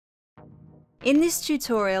In this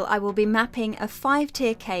tutorial, I will be mapping a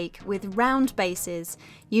 5-tier cake with round bases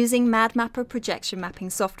using MadMapper projection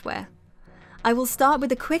mapping software. I will start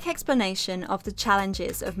with a quick explanation of the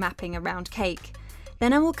challenges of mapping a round cake.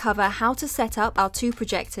 Then I will cover how to set up our 2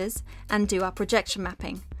 projectors and do our projection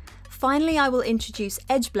mapping. Finally, I will introduce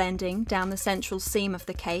edge blending down the central seam of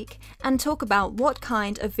the cake and talk about what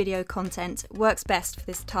kind of video content works best for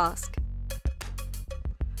this task.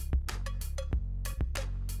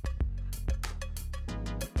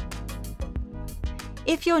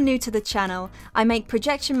 If you're new to the channel, I make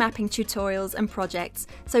projection mapping tutorials and projects,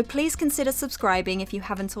 so please consider subscribing if you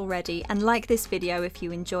haven't already and like this video if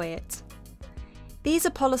you enjoy it. These are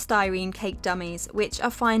polystyrene cake dummies, which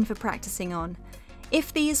are fine for practicing on.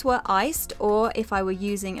 If these were iced, or if I were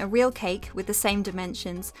using a real cake with the same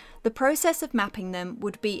dimensions, the process of mapping them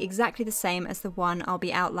would be exactly the same as the one I'll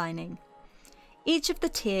be outlining. Each of the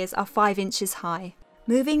tiers are 5 inches high.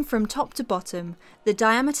 Moving from top to bottom, the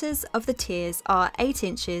diameters of the tiers are 8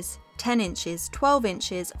 inches, 10 inches, 12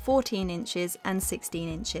 inches, 14 inches and 16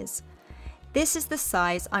 inches. This is the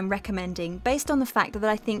size I'm recommending based on the fact that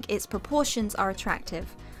I think its proportions are attractive.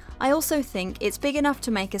 I also think it's big enough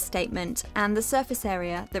to make a statement, and the surface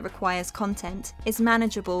area that requires content is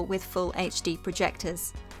manageable with full HD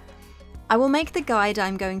projectors. I will make the guide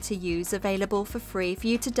I'm going to use available for free for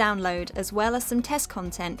you to download, as well as some test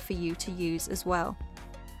content for you to use as well.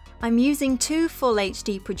 I'm using 2 full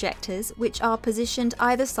HD projectors which are positioned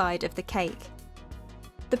either side of the cake.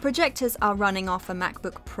 The projectors are running off a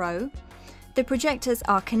MacBook Pro. The projectors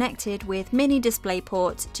are connected with mini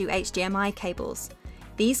DisplayPort to HDMI cables.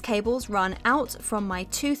 These cables run out from my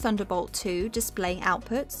 2 Thunderbolt 2 display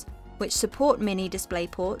outputs, which support mini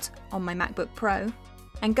DisplayPort on my MacBook Pro,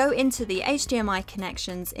 and go into the HDMI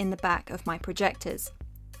connections in the back of my projectors.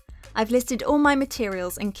 I've listed all my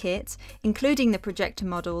materials and kit, including the projector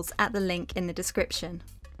models, at the link in the description.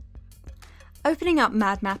 Opening up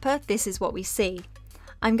MadMapper, this is what we see.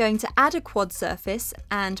 I'm going to add a quad surface,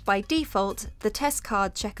 and by default, the test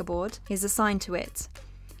card checkerboard is assigned to it.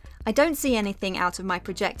 I don't see anything out of my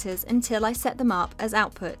projectors until I set them up as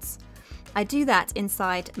outputs. I do that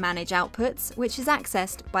inside Manage Outputs, which is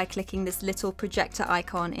accessed by clicking this little projector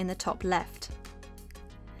icon in the top left.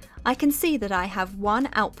 I can see that I have one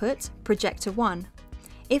output, Projector 1.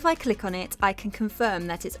 If I click on it, I can confirm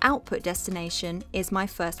that its output destination is my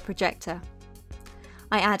first projector.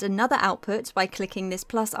 I add another output by clicking this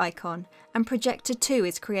plus icon, and Projector 2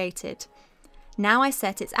 is created. Now I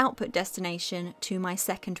set its output destination to my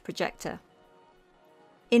second projector.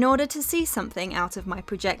 In order to see something out of my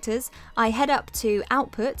projectors, I head up to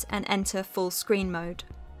Output and enter Full Screen mode.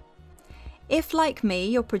 If, like me,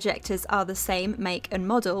 your projectors are the same make and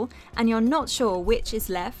model, and you're not sure which is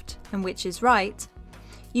left and which is right,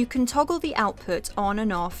 you can toggle the output on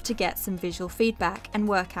and off to get some visual feedback and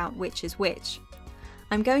work out which is which.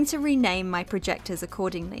 I'm going to rename my projectors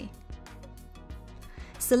accordingly.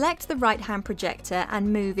 Select the right-hand projector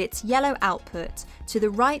and move its yellow output to the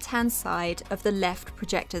right-hand side of the left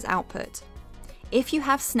projector's output. If you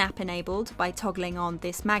have snap enabled by toggling on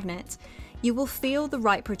this magnet, you will feel the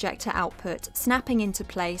right projector output snapping into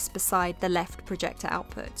place beside the left projector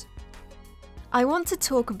output. I want to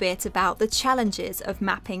talk a bit about the challenges of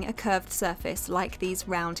mapping a curved surface like these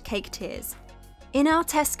round cake tiers. In our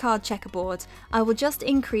test card checkerboard, I will just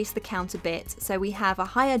increase the count a bit so we have a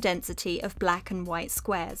higher density of black and white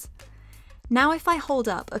squares. Now if I hold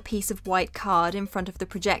up a piece of white card in front of the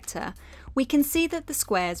projector, we can see that the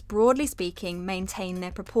squares, broadly speaking, maintain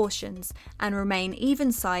their proportions and remain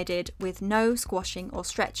even-sided with no squashing or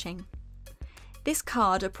stretching. This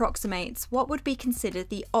card approximates what would be considered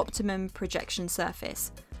the optimum projection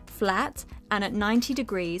surface, flat and at 90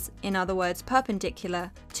 degrees, in other words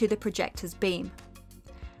perpendicular, to the projector's beam.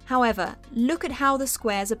 However, look at how the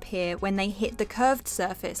squares appear when they hit the curved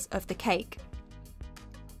surface of the cake.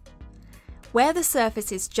 Where the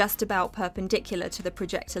surface is just about perpendicular to the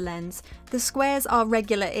projector lens, the squares are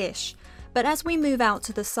regular-ish, but as we move out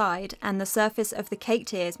to the side and the surface of the cake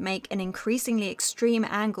tiers make an increasingly extreme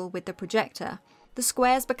angle with the projector, the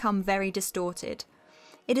squares become very distorted.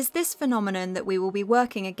 It is this phenomenon that we will be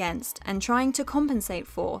working against and trying to compensate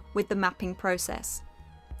for with the mapping process.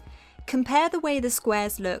 Compare the way the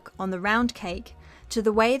squares look on the round cake to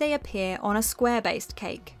the way they appear on a square-based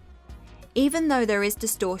cake. Even though there is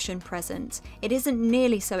distortion present, it isn't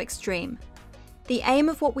nearly so extreme. The aim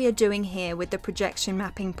of what we are doing here with the projection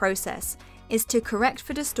mapping process is to correct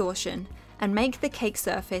for distortion and make the cake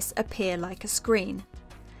surface appear like a screen.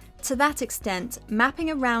 To that extent,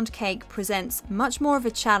 mapping a round cake presents much more of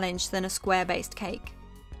a challenge than a square-based cake.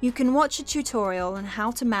 You can watch a tutorial on how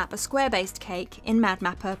to map a square-based cake in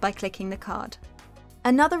MadMapper by clicking the card.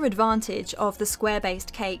 Another advantage of the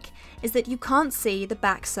square-based cake is that you can't see the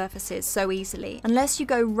back surfaces so easily unless you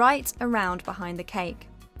go right around behind the cake.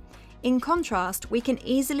 In contrast, we can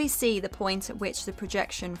easily see the point at which the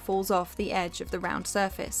projection falls off the edge of the round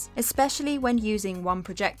surface, especially when using one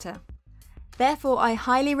projector. Therefore, I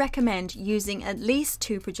highly recommend using at least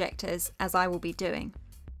 2 projectors, as I will be doing.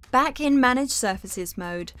 Back in Manage Surfaces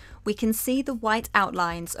mode, we can see the white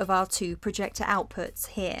outlines of our 2 projector outputs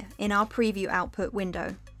here in our preview output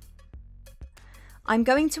window. I'm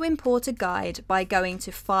going to import a guide by going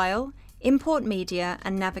to File, Import Media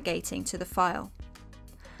and navigating to the file.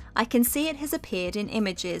 I can see it has appeared in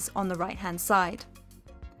Images on the right hand side.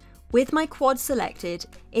 With my quad selected,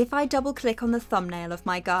 if I double click on the thumbnail of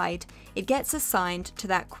my guide, it gets assigned to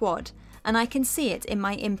that quad, and I can see it in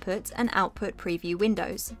my input and output preview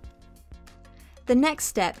windows. The next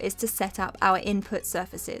step is to set up our input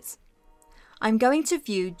surfaces. I'm going to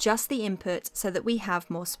view just the input so that we have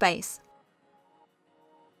more space.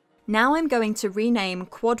 Now I'm going to rename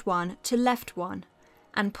Quad 1 to Left 1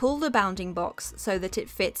 and pull the bounding box so that it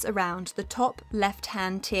fits around the top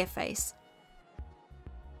left-hand tier face.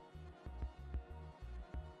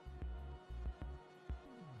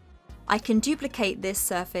 I can duplicate this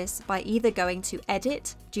surface by either going to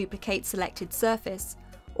Edit, Duplicate Selected Surface,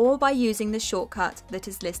 or by using the shortcut that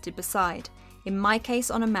is listed beside, in my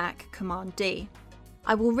case on a Mac, Command D.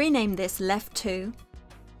 I will rename this Left 2,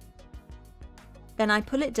 then I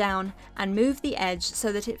pull it down and move the edge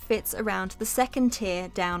so that it fits around the second tier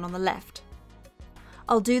down on the left.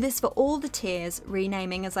 I'll do this for all the tiers,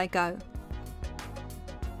 renaming as I go.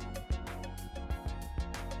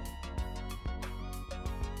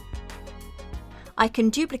 I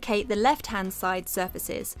can duplicate the left-hand side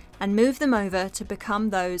surfaces and move them over to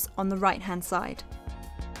become those on the right-hand side.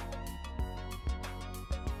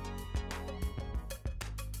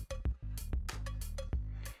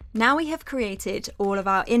 Now we have created all of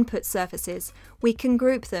our input surfaces, we can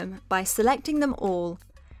group them by selecting them all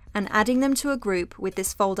and adding them to a group with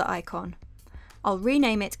this folder icon. I'll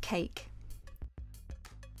rename it Cake.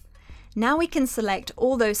 Now we can select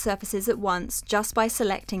all those surfaces at once just by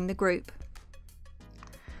selecting the group.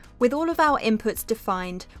 With all of our inputs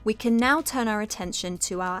defined, we can now turn our attention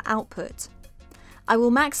to our output. I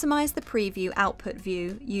will maximize the preview output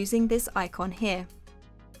view using this icon here.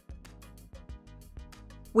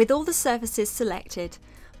 With all the surfaces selected,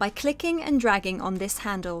 by clicking and dragging on this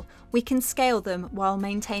handle, we can scale them while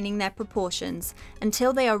maintaining their proportions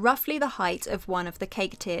until they are roughly the height of one of the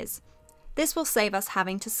cake tiers. This will save us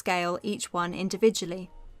having to scale each one individually.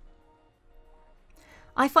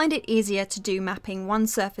 I find it easier to do mapping one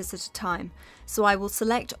surface at a time, so I will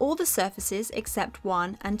select all the surfaces except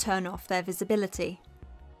one and turn off their visibility.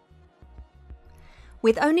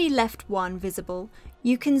 With only Left 1 visible,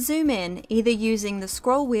 you can zoom in either using the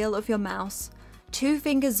scroll wheel of your mouse,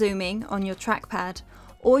 2-finger zooming on your trackpad,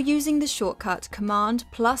 or using the shortcut Command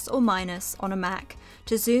plus or minus on a Mac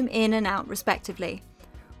to zoom in and out respectively,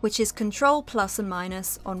 which is Control plus and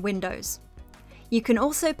minus on Windows. You can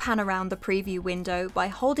also pan around the preview window by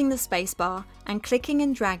holding the spacebar and clicking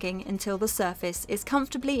and dragging until the surface is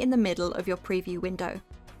comfortably in the middle of your preview window.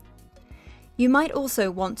 You might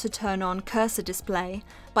also want to turn on cursor display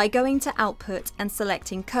by going to Output and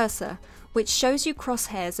selecting Cursor, which shows you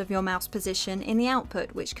crosshairs of your mouse position in the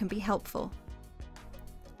output, which can be helpful.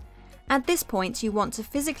 At this point, you want to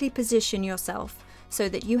physically position yourself so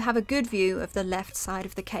that you have a good view of the left side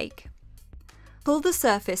of the cake. Pull the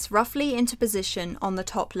surface roughly into position on the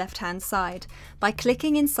top left-hand side by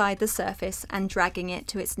clicking inside the surface and dragging it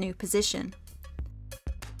to its new position.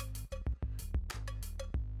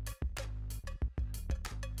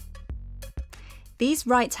 These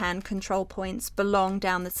right-hand control points belong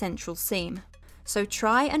down the central seam, so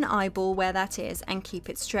try and eyeball where that is and keep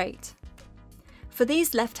it straight. For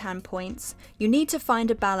these left-hand points, you need to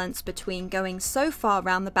find a balance between going so far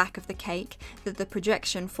round the back of the cake that the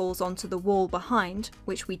projection falls onto the wall behind,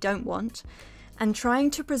 which we don't want, and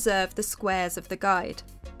trying to preserve the squares of the guide.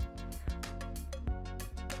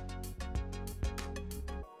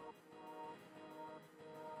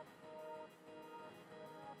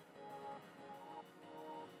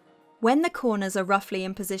 When the corners are roughly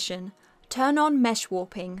in position, turn on Mesh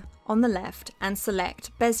Warping on the left and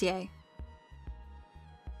select Bezier.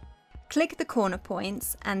 Click the corner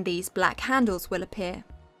points and these black handles will appear.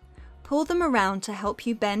 Pull them around to help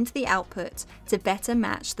you bend the output to better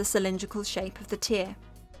match the cylindrical shape of the tier.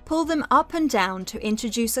 Pull them up and down to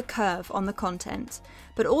introduce a curve on the content,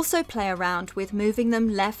 but also play around with moving them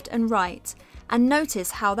left and right and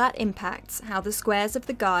notice how that impacts how the squares of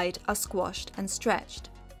the guide are squashed and stretched.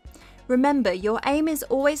 Remember, your aim is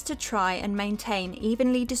always to try and maintain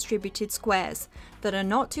evenly distributed squares that are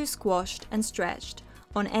not too squashed and stretched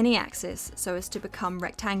on any axis so as to become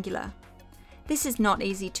rectangular. This is not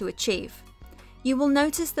easy to achieve. You will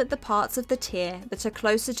notice that the parts of the tier that are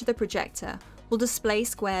closer to the projector will display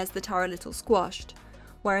squares that are a little squashed,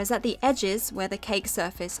 whereas at the edges where the cake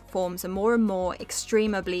surface forms a more and more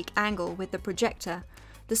extreme oblique angle with the projector,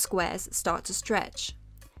 the squares start to stretch.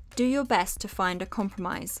 Do your best to find a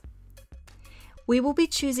compromise. We will be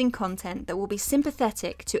choosing content that will be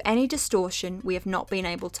sympathetic to any distortion we have not been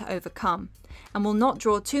able to overcome, and will not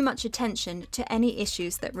draw too much attention to any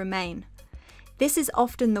issues that remain. This is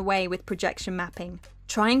often the way with projection mapping,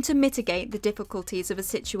 trying to mitigate the difficulties of a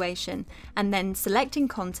situation and then selecting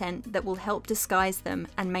content that will help disguise them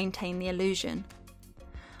and maintain the illusion.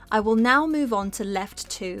 I will now move on to left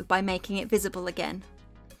 2 by making it visible again.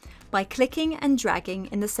 By clicking and dragging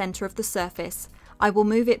in the center of the surface, I will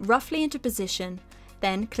move it roughly into position,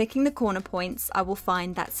 then clicking the corner points, I will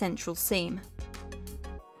find that central seam.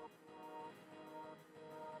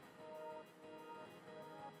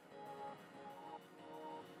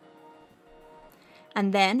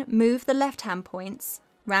 And then move the left-hand points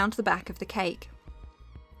round the back of the cake.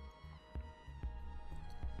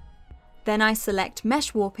 Then I select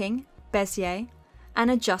Mesh Warping, Bezier, and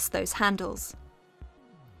adjust those handles.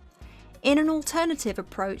 In an alternative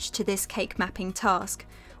approach to this cake mapping task,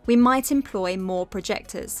 we might employ more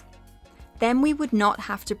projectors. Then we would not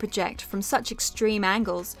have to project from such extreme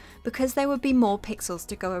angles because there would be more pixels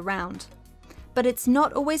to go around. But it's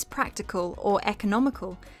not always practical or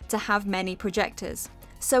economical to have many projectors,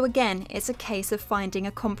 so again it's a case of finding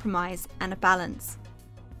a compromise and a balance.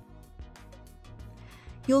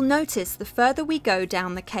 You'll notice the further we go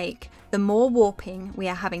down the cake, the more warping we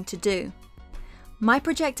are having to do. My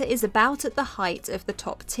projector is about at the height of the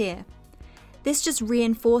top tier. This just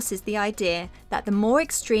reinforces the idea that the more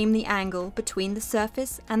extreme the angle between the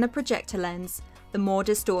surface and the projector lens, the more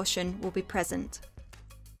distortion will be present.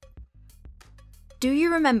 Do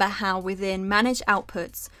you remember how within Manage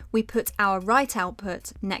Outputs we put our right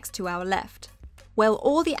output next to our left? Well,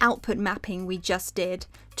 all the output mapping we just did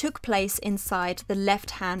took place inside the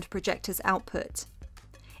left-hand projector's output.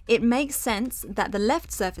 It makes sense that the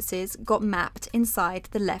left surfaces got mapped inside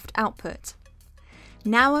the left output.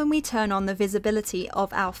 Now when we turn on the visibility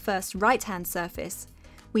of our first right-hand surface,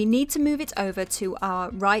 we need to move it over to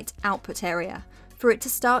our right output area for it to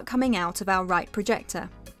start coming out of our right projector.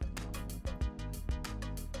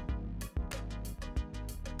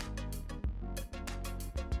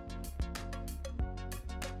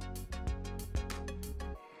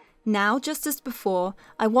 Now, just as before,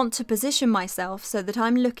 I want to position myself so that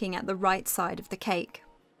I'm looking at the right side of the cake.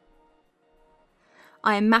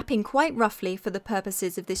 I am mapping quite roughly for the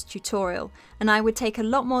purposes of this tutorial, and I would take a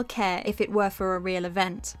lot more care if it were for a real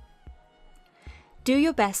event. Do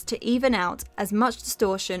your best to even out as much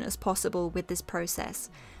distortion as possible with this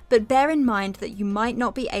process, but bear in mind that you might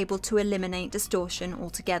not be able to eliminate distortion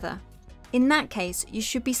altogether. In that case, you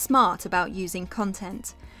should be smart about using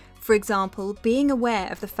content. For example, being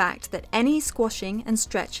aware of the fact that any squashing and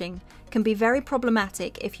stretching can be very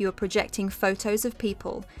problematic if you are projecting photos of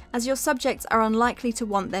people, as your subjects are unlikely to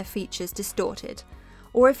want their features distorted,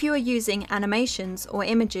 or if you are using animations or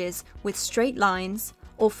images with straight lines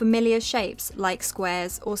or familiar shapes like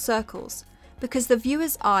squares or circles, because the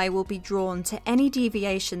viewer's eye will be drawn to any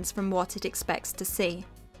deviations from what it expects to see.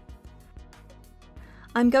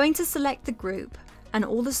 I'm going to select the group and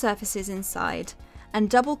all the surfaces inside, and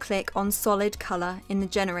double-click on Solid Color in the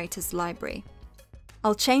Generators library.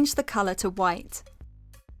 I'll change the color to white.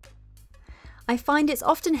 I find it's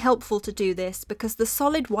often helpful to do this because the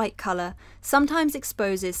solid white color sometimes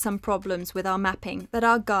exposes some problems with our mapping that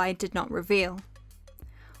our guide did not reveal.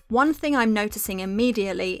 One thing I'm noticing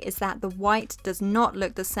immediately is that the white does not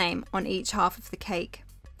look the same on each half of the cake.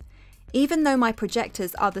 Even though my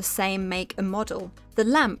projectors are the same make and model, the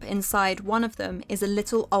lamp inside one of them is a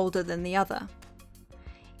little older than the other.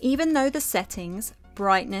 Even though the settings,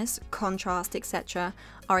 brightness, contrast, etc.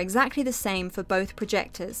 are exactly the same for both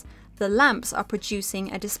projectors, the lamps are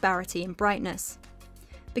producing a disparity in brightness.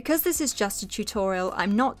 Because this is just a tutorial,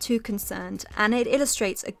 I'm not too concerned, and it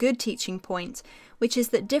illustrates a good teaching point, which is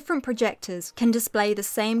that different projectors can display the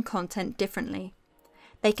same content differently.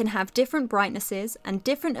 They can have different brightnesses and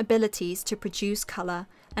different abilities to produce colour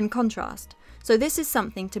and contrast, so this is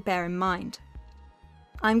something to bear in mind.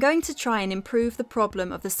 I'm going to try and improve the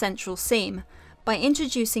problem of the central seam by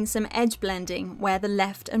introducing some edge blending where the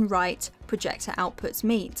left and right projector outputs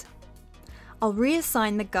meet. I'll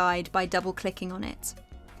reassign the guide by double-clicking on it.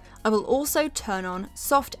 I will also turn on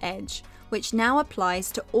Soft Edge, which now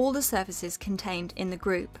applies to all the surfaces contained in the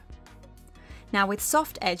group. Now with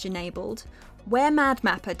Soft Edge enabled, where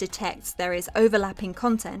MadMapper detects there is overlapping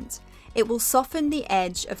content, it will soften the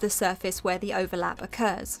edge of the surface where the overlap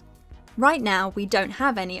occurs. Right now we don't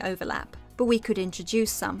have any overlap, but we could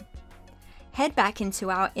introduce some. Head back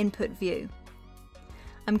into our input view.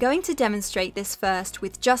 I'm going to demonstrate this first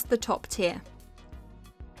with just the top tier.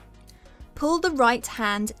 Pull the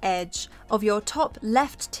right-hand edge of your top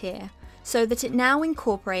left tier so that it now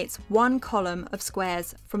incorporates one column of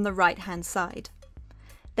squares from the right-hand side.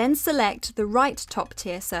 Then select the right top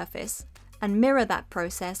tier surface and mirror that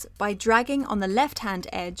process by dragging on the left-hand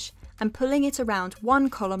edge and pulling it around one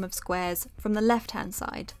column of squares from the left-hand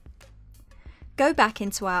side. Go back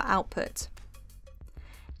into our output.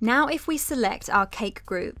 Now if we select our cake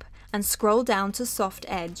group and scroll down to Soft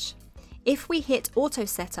Edge, if we hit Auto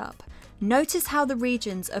Setup, notice how the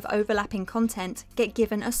regions of overlapping content get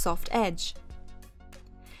given a soft edge.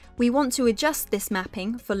 We want to adjust this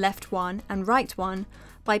mapping for left one and right one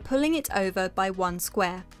by pulling it over by one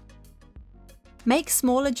square. Make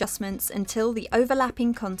small adjustments until the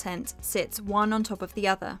overlapping content sits one on top of the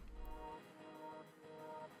other.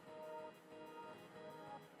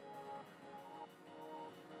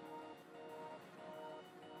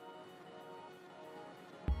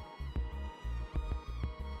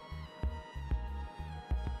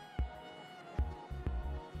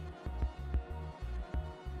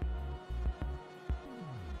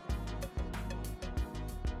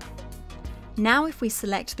 Now if we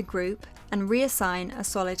select the group and reassign a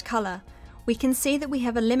solid colour, we can see that we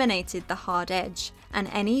have eliminated the hard edge and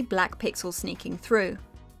any black pixels sneaking through.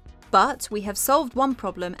 But we have solved one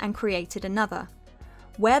problem and created another.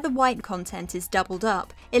 Where the white content is doubled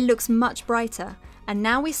up, it looks much brighter, and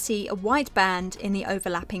now we see a white band in the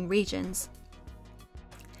overlapping regions.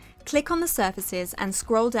 Click on the surfaces and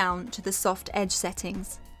scroll down to the soft edge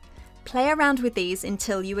settings. Play around with these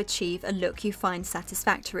until you achieve a look you find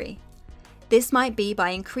satisfactory. This might be by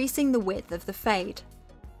increasing the width of the fade.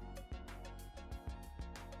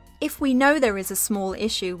 If we know there is a small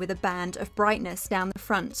issue with a band of brightness down the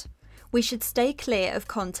front, we should stay clear of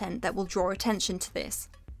content that will draw attention to this.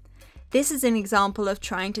 This is an example of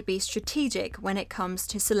trying to be strategic when it comes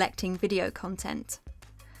to selecting video content.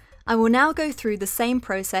 I will now go through the same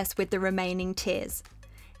process with the remaining tiers.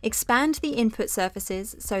 Expand the input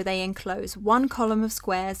surfaces so they enclose one column of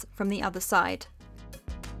squares from the other side.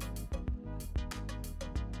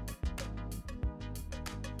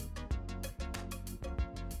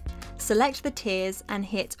 Select the tiers and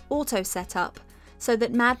hit Auto Setup so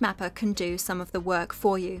that MadMapper can do some of the work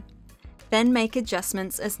for you. Then make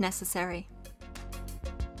adjustments as necessary.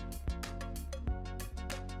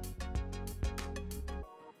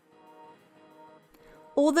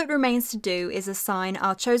 All that remains to do is assign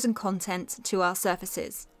our chosen content to our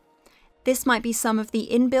surfaces. This might be some of the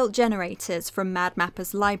inbuilt generators from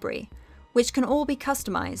MadMapper's library, which can all be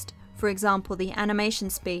customized, for example the animation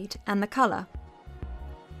speed and the color.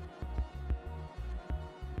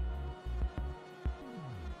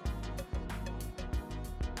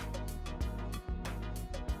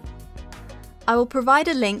 I will provide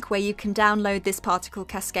a link where you can download this particle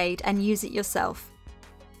cascade and use it yourself.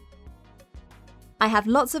 I have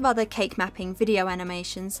lots of other cake mapping video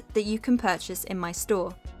animations that you can purchase in my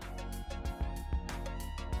store.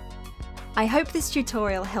 I hope this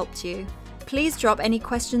tutorial helped you. Please drop any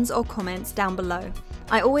questions or comments down below.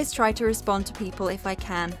 I always try to respond to people if I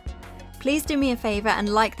can. Please do me a favour and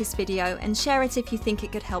like this video and share it if you think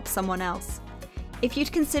it could help someone else. If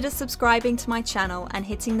you'd consider subscribing to my channel and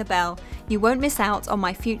hitting the bell, you won't miss out on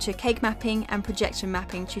my future cake mapping and projection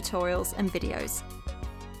mapping tutorials and videos.